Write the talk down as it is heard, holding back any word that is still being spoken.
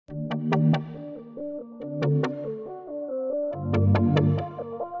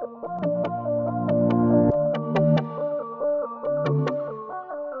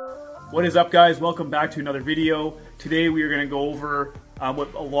What is up, guys? Welcome back to another video. Today we are going to go over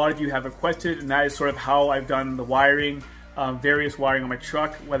what a lot of you have requested, and that is sort of how I've done the wiring, various wiring on my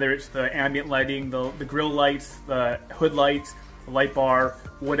truck, whether it's the ambient lighting, the grill lights, the hood lights, the light bar,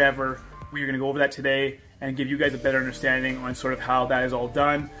 whatever. We are going to go over that today and give you guys a better understanding on sort of how that is all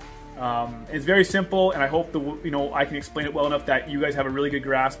done. It's very simple, and I hope I can explain it well enough that you guys have a really good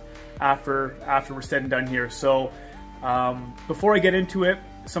grasp after we're said and done here. So before I get into it,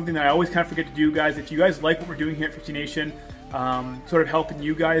 something that I always kind of forget to do, guys, if you guys like what we're doing here at 50 Nation, sort of helping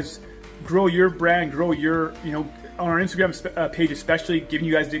you guys grow your brand, grow your, on our Instagram page especially, giving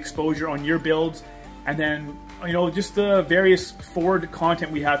you guys the exposure on your builds, and then, just the various forward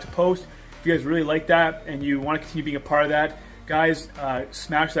content we have to post. If you guys really like that and you want to continue being a part of that, guys,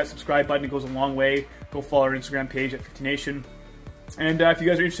 smash that subscribe button. It goes a long way. Go follow our Instagram page at 50 Nation. And if you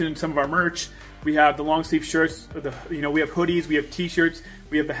guys are interested in some of our merch, we have the long sleeve shirts, we have hoodies, we have t-shirts,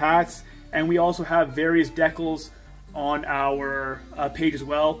 we have the hats, and we also have various decals on our page as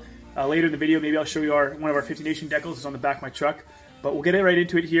well. Later in the video, maybe I'll show you one of our 50 Nation decals is on the back of my truck. But we'll get right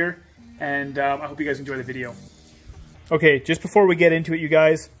into it here, and I hope you guys enjoy the video. Okay, just before we get into it, you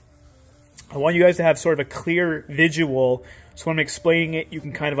guys, I want you guys to have sort of a clear visual, so when I'm explaining it, you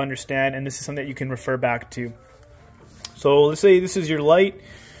can kind of understand, and this is something that you can refer back to. So let's say this is your light,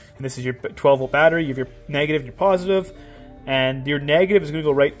 and this is your 12-volt battery. You have your negative and your positive, and your negative is going to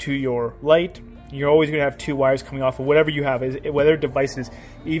go right to your light. You're always going to have two wires coming off of whatever you have, whether device it is,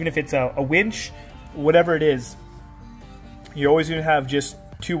 even if it's a winch, whatever it is, you're always going to have just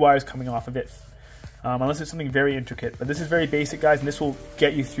two wires coming off of it, unless it's something very intricate. But this is very basic, guys, and this will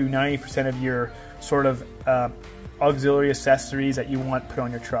get you through 90% of your sort of auxiliary accessories that you want put on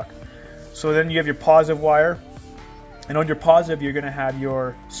your truck. So then you have your positive wire. And on your positive, you're going to have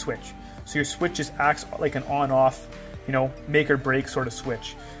your switch. So your switch just acts like an on-off, make or break sort of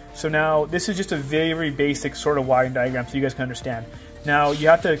switch. So now this is just a very basic sort of wiring diagram so you guys can understand. Now you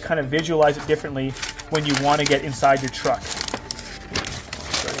have to kind of visualize it differently when you want to get inside your truck.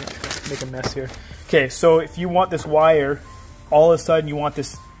 Sorry, make a mess here. Okay, so if you want this wire, all of a sudden you want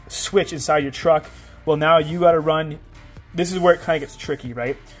this switch inside your truck, well, now you got to run, this is where it kind of gets tricky,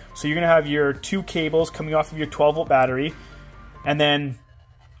 right? So you're going to have your two cables coming off of your 12-volt battery, and then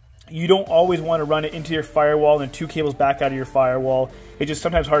you don't always want to run it into your firewall and two cables back out of your firewall. It's just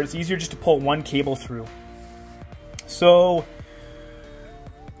sometimes hard. It's easier just to pull one cable through. So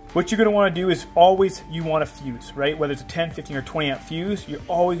what you're going to want to do is always you want a fuse, right? Whether it's a 10, 15, or 20 amp fuse, you're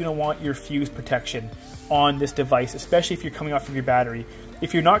always going to want your fuse protection on this device, especially if you're coming off of your battery.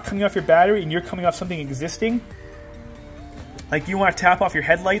 If you're not coming off your battery and you're coming off something existing, like you want to tap off your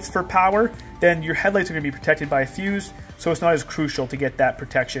headlights for power, then your headlights are going to be protected by a fuse, so it's not as crucial to get that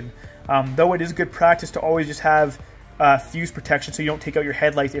protection. Though it is good practice to always just have fuse protection so you don't take out your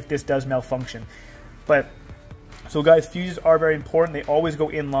headlights if this does malfunction. So guys, fuses are very important. They always go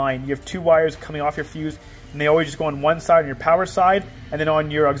in line. You have two wires coming off your fuse, and they always just go on one side, on your power side, and then on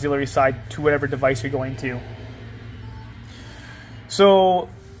your auxiliary side to whatever device you're going to. So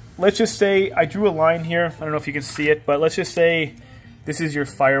let's just say I drew a line here. I don't know if you can see it, but let's just say this is your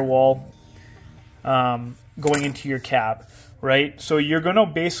firewall going into your cab, right? So you're going to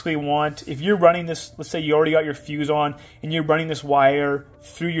basically want, if you're running this, let's say you already got your fuse on and you're running this wire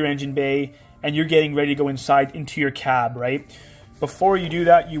through your engine bay and you're getting ready to go inside into your cab, right? Before you do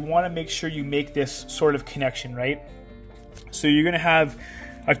that, you want to make sure you make this sort of connection, right? So you're going to have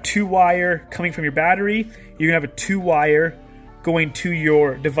a 2-wire coming from your battery. You're going to have a 2-wire going to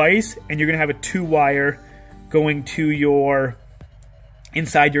your device, and you're going to have a 2-wire going to your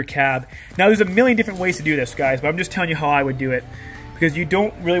inside your cab. Now there's a million different ways to do this, guys, but I'm just telling you how I would do it, because you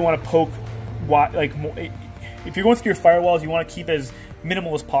don't really want to poke if you're going through your firewalls, you want to keep it as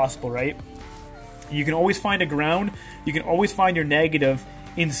minimal as possible, right? You can always find a ground. You can always find your negative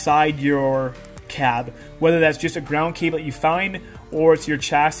inside your cab, whether that's just a ground cable that you find or it's your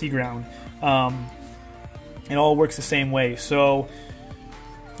chassis ground. It all works the same way. So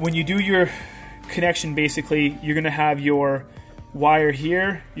when you do your connection, basically, you're going to have your wire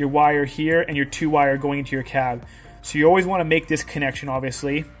here, and your 2-wire going into your cab. So you always want to make this connection,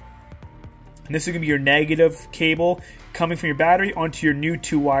 obviously. And this is going to be your negative cable coming from your battery onto your new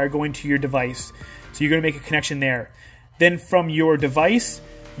 2-wire going to your device. So you're going to make a connection there. Then from your device,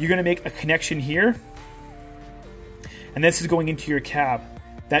 you're going to make a connection here. And this is going into your cab.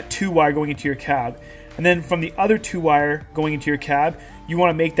 That 2-wire going into your cab. And then from the other 2-wire going into your cab, you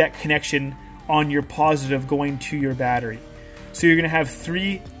want to make that connection on your positive going to your battery. So you're going to have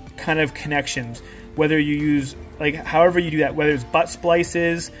 3 kind of connections, whether you use, however you do that, whether it's butt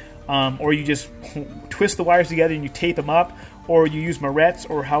splices, or you just twist the wires together and you tape them up, or you use Moretz,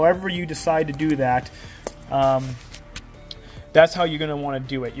 or however you decide to do that, that's how you're going to want to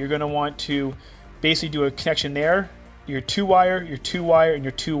do it. You're going to want to basically do a connection there, your 2-wire, your 2-wire, and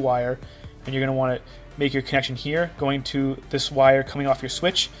your 2-wire, and you're going to want to make your connection here, going to this wire coming off your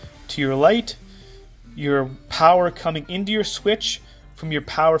switch to your light, your power coming into your switch from your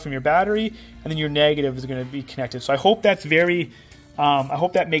power from your battery, and then your negative is going to be connected. So I hope that's I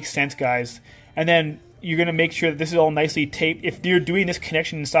hope that makes sense, guys. And then you're going to make sure that this is all nicely taped. If you're doing this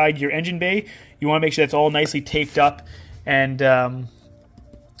connection inside your engine bay, you want to make sure that's all nicely taped up and not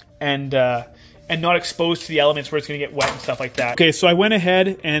exposed to the elements where it's going to get wet and stuff like that. Okay, so I went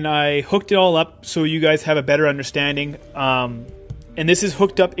ahead and I hooked it all up so you guys have a better understanding. And this is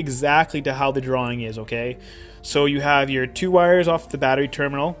hooked up exactly to how the drawing is, okay? So you have your 2 wires off the battery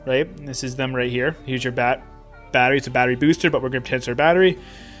terminal, right? And this is them right here. Here's your battery. It's a battery booster, but we're going to pretend it's our battery.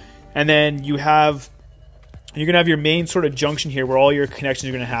 And then you're going to have your main sort of junction here where all your connections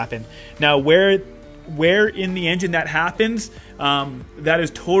are going to happen. Now, where in the engine that happens, that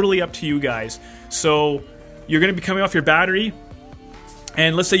is totally up to you guys. So you're going to be coming off your battery,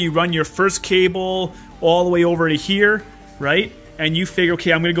 and let's say you run your first cable all the way over to here, right? And you figure,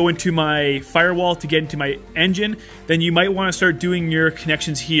 okay, I'm going to go into my firewall to get into my engine. Then you might want to start doing your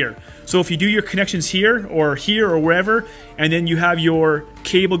connections here. So if you do your connections here or wherever, and then you have your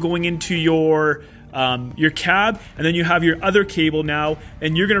cable going into your cab, and then you have your other cable now,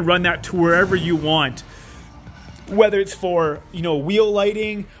 and you're going to run that to wherever you want, whether it's for, you know, wheel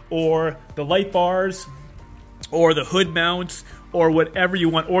lighting or the light bars or the hood mounts or whatever you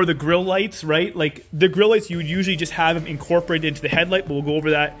want, or the grill lights, right? Like the grill lights, you would usually just have them incorporated into the headlight, but we'll go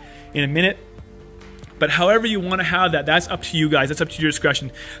over that in a minute. But however you want to have that, that's up to you guys. That's up to your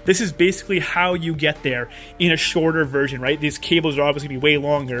discretion. This is basically how you get there in a shorter version, right? These cables are obviously going to be way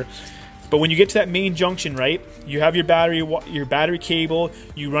longer. But when you get to that main junction, right, you have your battery cable,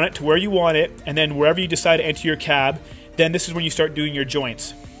 you run it to where you want it, and then wherever you decide to enter your cab, then this is when you start doing your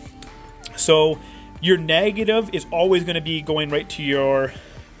joints. So your negative is always going to be going right to your,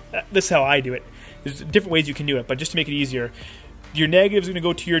 this is how I do it. There's different ways you can do it, but just to make it easier, your negative is going to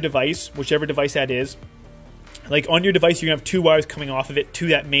go to your device, whichever device that is. Like on your device, you're going to have 2 wires coming off of it to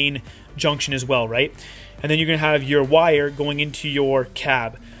that main junction as well, right? And then you're going to have your wire going into your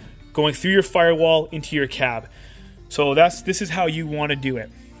cab, going through your firewall into your cab. So this is how you want to do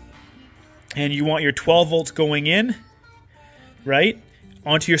it. And you want your 12 volts going in, right,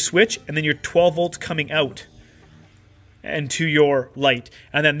 onto your switch, and then your 12 volts coming out and to your light.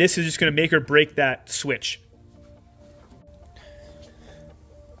 And then this is just going to make or break that switch.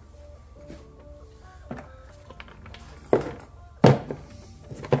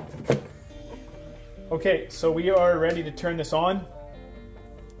 Okay, so we are ready to turn this on.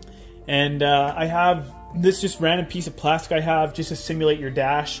 And I have this just random piece of plastic I have just to simulate your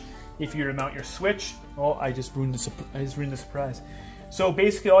dash if you were to mount your switch. Oh, I just ruined the surprise. So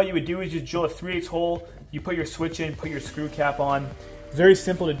basically all you would do is just drill a 3/8 hole, you put your switch in, put your screw cap on. Very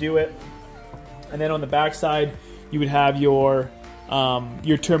simple to do it. And then on the back side, you would have your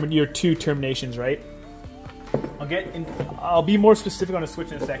 2 terminations, right? I'll be more specific on a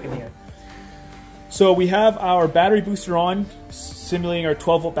switch in a second here. So we have our battery booster on, simulating our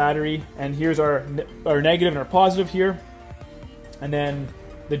 12 volt battery, and here's our negative and our positive here. And then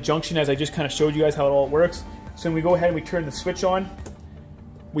the junction, as I just kind of showed you guys how it all works. So when we go ahead and we turn the switch on,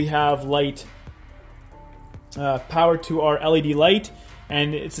 we have light, power to our LED light,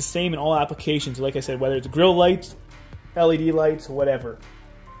 and it's the same in all applications. Like I said, whether it's grill lights, LED lights, whatever.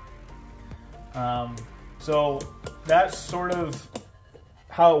 So that's sort of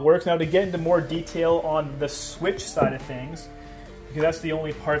how it works. Now to get into more detail on the switch side of things, because that's the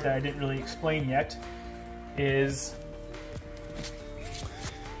only part that I didn't really explain yet, is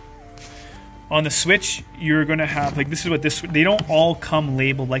on the switch you're going to have, like, this is what this, they don't all come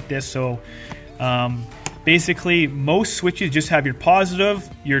labeled like this. So basically most switches just have your positive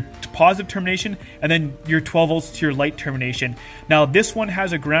termination, and then your 12 volts to your light termination. Now this one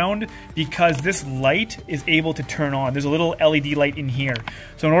has a ground because this light is able to turn on. There's a little LED light in here.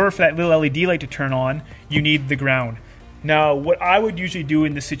 So in order for that little LED light to turn on, you need the ground. Now what I would usually do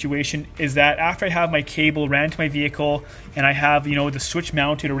in this situation is that after I have my cable ran to my vehicle and I have, you know, the switch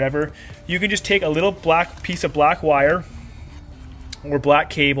mounted or whatever, you can just take a little piece of black wire or black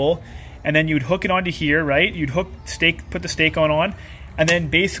cable, and then you'd hook it onto here, right? You'd put the stake on, and then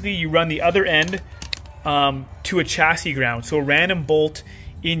basically you run the other end to a chassis ground, so a random bolt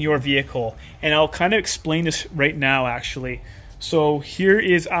in your vehicle. And I'll kind of explain this right now, actually. So here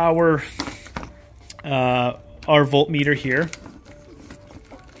is our voltmeter here.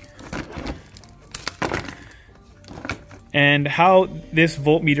 And how this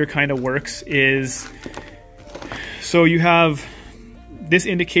voltmeter kind of works is, so you have this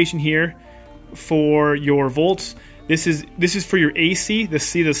indication here for your volts. This is for your AC.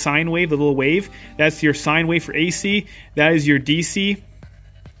 See the sine wave, the little wave. That's your sine wave for AC. That is your DC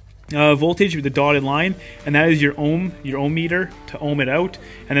voltage with the dotted line, and that is your ohm meter to ohm it out.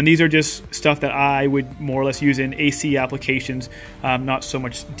 And then these are just stuff that I would more or less use in AC applications, not so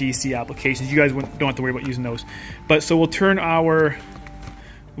much DC applications. You guys don't have to worry about using those. But so we'll turn our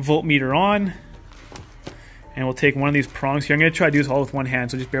voltmeter on, and we'll take one of these prongs here. I'm going to try to do this all with one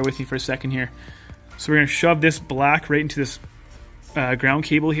hand, so just bear with me for a second here. So we're going to shove this black right into this ground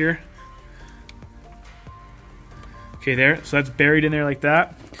cable here. Okay, there. So that's buried in there like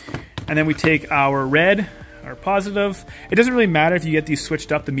that. And then we take our red, our positive. It doesn't really matter if you get these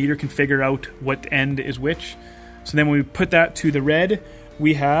switched up. The meter can figure out what end is which. So then when we put that to the red,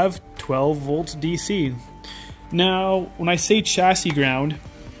 we have 12 volts DC. Now, when I say chassis ground,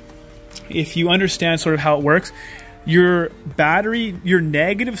 if you understand sort of how it works, your battery, your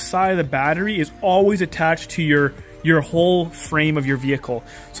negative side of the battery is always attached to your whole frame of your vehicle.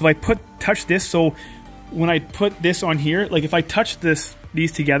 So if I touch this, so when I put this on here, like if I touch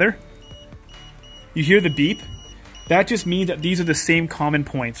these together, you hear the beep. That just means that these are the same common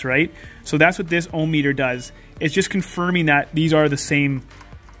points, right? So that's what this ohm meter does. It's just confirming that these are the same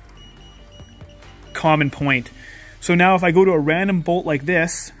common point. So now if I go to a random bolt like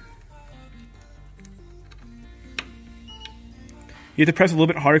this, you have to press a little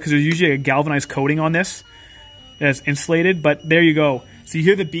bit harder because there's usually a galvanized coating on this that's insulated, but there you go. So you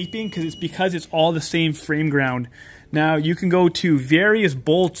hear the beeping because it's all the same frame ground. Now you can go to various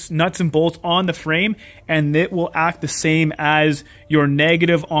bolts, nuts and bolts on the frame, and it will act the same as your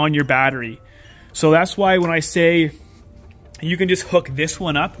negative on your battery. So that's why when I say you can just hook this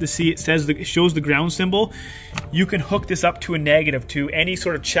one up to see it shows the ground symbol, you can hook this up to a negative to any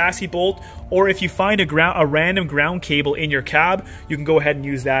sort of chassis bolt, or if you find a random ground cable in your cab, you can go ahead and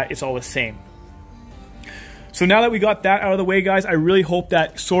use that. It's all the same. So now that we got that out of the way, guys, I really hope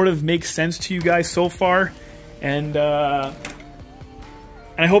that sort of makes sense to you guys so far. And I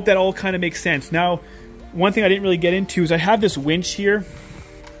hope that all kind of makes sense. Now, one thing I didn't really get into is I have this winch here.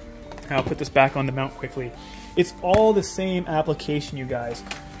 I'll put this back on the mount quickly. It's all the same application, you guys.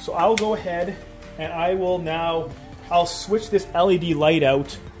 So I'll go ahead and I'll switch this LED light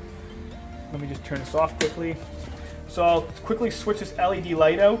out. Let me just turn this off quickly. So I'll quickly switch this LED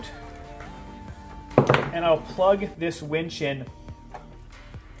light out, and I'll plug this winch in.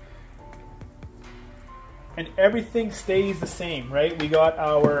 And everything stays the same, right? We got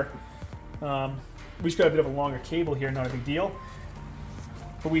our, we just got a bit of a longer cable here, not a big deal.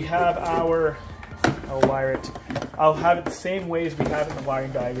 But we have our, I'll wire it. I'll have it the same way as we have it in the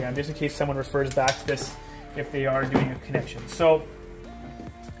wiring diagram, just in case someone refers back to this if they are doing a connection. So,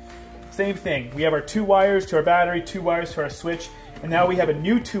 same thing. We have our 2 wires to our battery, 2 wires to our switch, and now we have a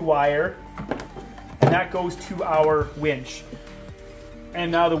new 2-wire, and that goes to our winch.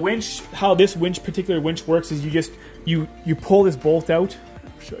 And now the winch, how this particular winch works is you pull this bolt out.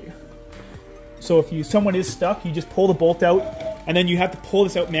 I'll show you. So if someone is stuck, you just pull the bolt out, and then you have to pull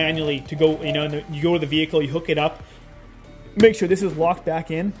this out manually to go, you go to the vehicle, you hook it up, make sure this is locked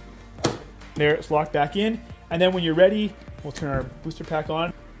back in. There, it's locked back in. And then when you're ready, we'll turn our booster pack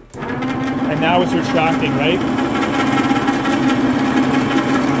on. And now it's retracting, right?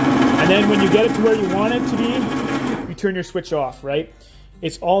 And then when you get it to where you want it to be, you turn your switch off, right?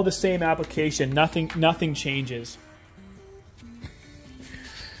 It's all the same application. Nothing changes.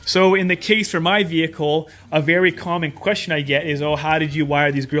 So in the case for my vehicle, a very common question I get is, oh, how did you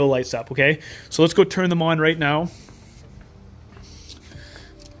wire these grill lights up? Okay, so let's go turn them on right now.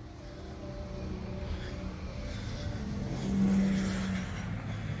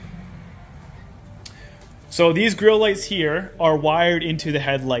 So these grill lights here are wired into the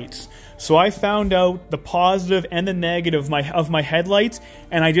headlights. So I found out the positive and the negative of my headlights,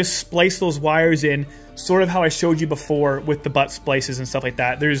 and I just spliced those wires in, sort of how I showed you before with the butt splices and stuff like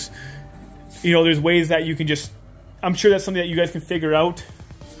that. There's ways that you can just, I'm sure that's something that you guys can figure out.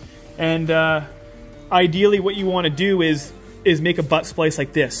 And ideally what you want to do is make a butt splice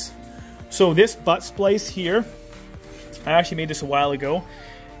like this. So this butt splice here, I actually made this a while ago.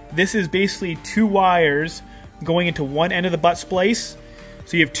 This is basically 2 wires going into one end of the butt splice.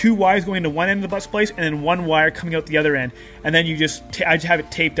 So you have 2 wires going into one end of the butt splice, and then 1 wire coming out the other end. And then I just have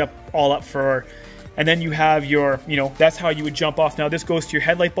it taped up all up and then you have your, that's how you would jump off. Now this goes to your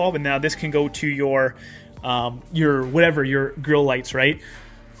headlight bulb, and now this can go to your grill lights, right?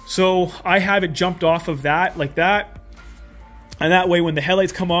 So I have it jumped off of that like that. And that way when the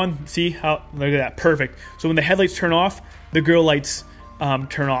headlights come on, see how, look at that, perfect. So when the headlights turn off, the grill lights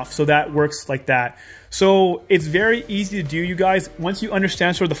turn off. So that works like that. So it's very easy to do, you guys. Once you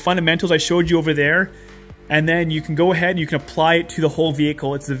understand sort of the fundamentals I showed you over there, and then you can go ahead and you can apply it to the whole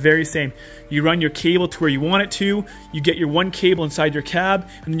vehicle. It's the very same. You run your cable to where you want it to, you get your one cable inside your cab,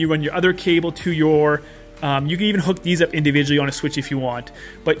 and then you run your other cable to your, you can even hook these up individually on a switch if you want.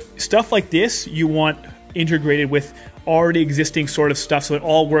 But stuff like this, you want integrated with already existing sort of stuff, so it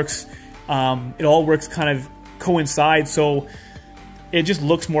all works kind of coincides, so it just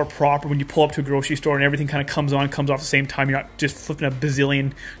looks more proper when you pull up to a grocery store and everything kind of comes on, comes off at the same time. You're not just flipping a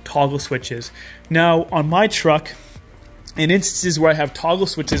bazillion toggle switches. Now on my truck, in instances where I have toggle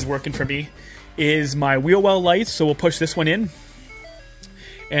switches working for me, is my wheel well lights. So we'll push this one in,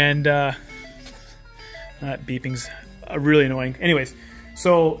 and that beeping's really annoying. Anyways,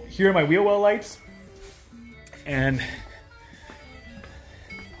 so here are my wheel well lights, and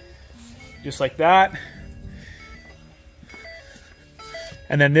just like that.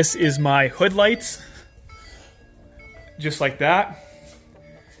 And then this is my hood lights, just like that.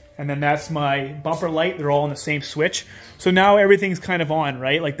 And then that's my bumper light. They're all on the same switch. So now everything's kind of on,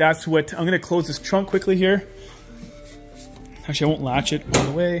 right? Like that's what, I'm gonna close this trunk quickly here. Actually, I won't latch it all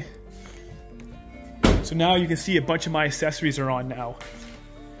the way. So now you can see a bunch of my accessories are on now.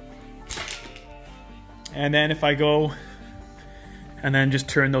 And then if I go and then just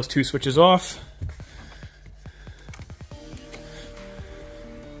turn those two switches off,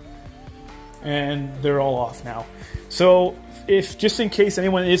 and they're all off now. So if, just in case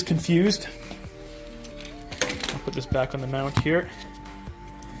anyone is confused, I'll put this back on the mount here.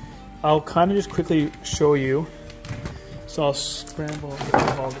 I'll kind of just quickly show you. So I'll scramble and get rid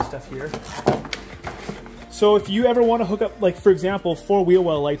of all this stuff here. So if you ever want to hook up, like for example, 4 wheel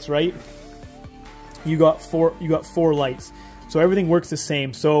well lights, right? You got four lights. So everything works the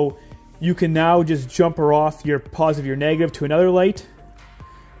same. So you can now just jumper off your positive, your negative to another light.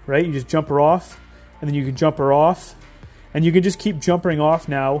 Right, you just jump her off, and then you can jump her off, and you can just keep jumping off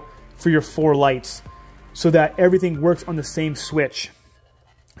now for your 4 lights, so that everything works on the same switch,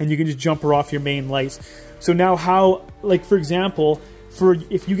 and you can just jump her off your main lights. So now how, like for example,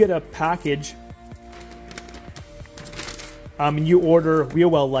 if you get a package, and you order wheel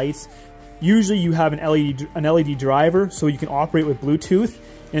well lights, usually you have an LED driver, so you can operate with Bluetooth,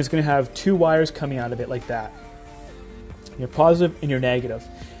 and it's going to have 2 wires coming out of it like that. Your positive and your negative.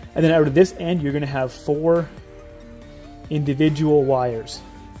 And then out of this end, you're going to have 4 individual wires.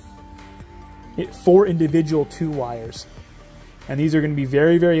 4 individual 2 wires. And these are going to be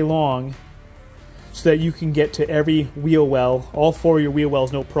very, very long, so that you can get to every wheel well, all 4 of your wheel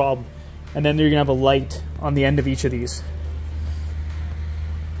wells, no problem. And then you're going to have a light on the end of each of these.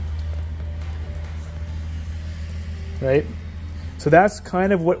 Right? So that's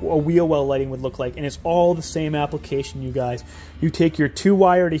kind of what a wheel well lighting would look like, and it's all the same application, you guys. You take your 2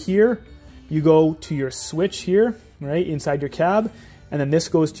 wire to here, you go to your switch here, right, inside your cab, and then this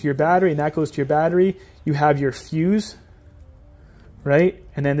goes to your battery, and that goes to your battery. You have your fuse, right,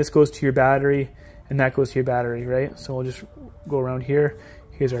 and then this goes to your battery, and that goes to your battery, right? So we'll just go around here.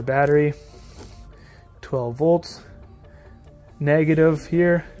 Here's our battery, 12 volts, negative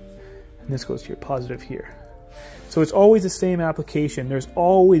here, and this goes to your positive here. So it's always the same application. There's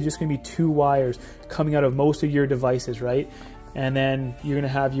always just going to be 2 wires coming out of most of your devices, right? And then you're going to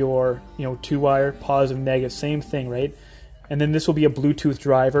have your, 2 wire, positive, negative, same thing, right? And then this will be a Bluetooth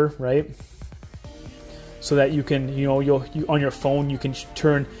driver, right? So that you can, on your phone, you can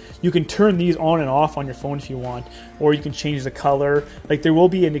turn these on and off on your phone if you want, or you can change the color. Like there will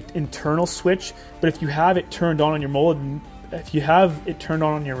be an internal switch, but if you have it turned on your mode, if you have it turned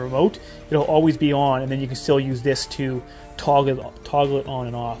on your remote, it'll always be on, and then you can still use this to toggle it on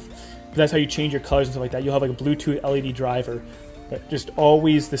and off. But that's how you change your colors and stuff like that. You'll have like a Bluetooth LED driver, but just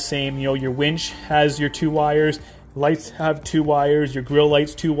always the same. Your winch has your 2 wires, lights have 2 wires, your grill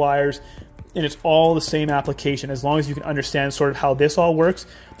lights 2 wires, and it's all the same application. As long as you can understand sort of how this all works,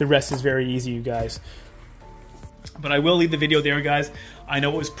 the rest is very easy, you guys. But I will leave the video there, guys. I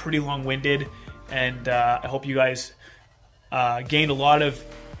know it was pretty long-winded, and I hope you guys gained a lot of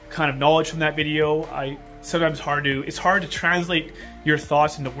kind of knowledge from that video. Sometimes it's hard to translate your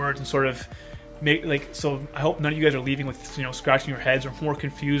thoughts into words and sort of make so I hope none of you guys are leaving with scratching your heads or more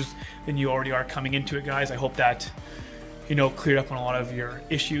confused than you already are coming into it, guys. I hope that cleared up on a lot of your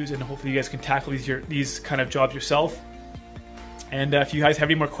issues, and hopefully you guys can tackle these kind of jobs yourself. And if you guys have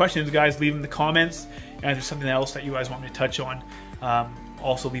any more questions, guys, leave them in the comments. And if there's something else that you guys want me to touch on,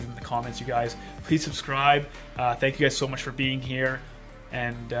 also leave them in the comments, you guys. Please subscribe. Thank you guys so much for being here,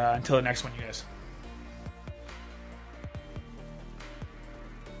 and until the next one, you guys.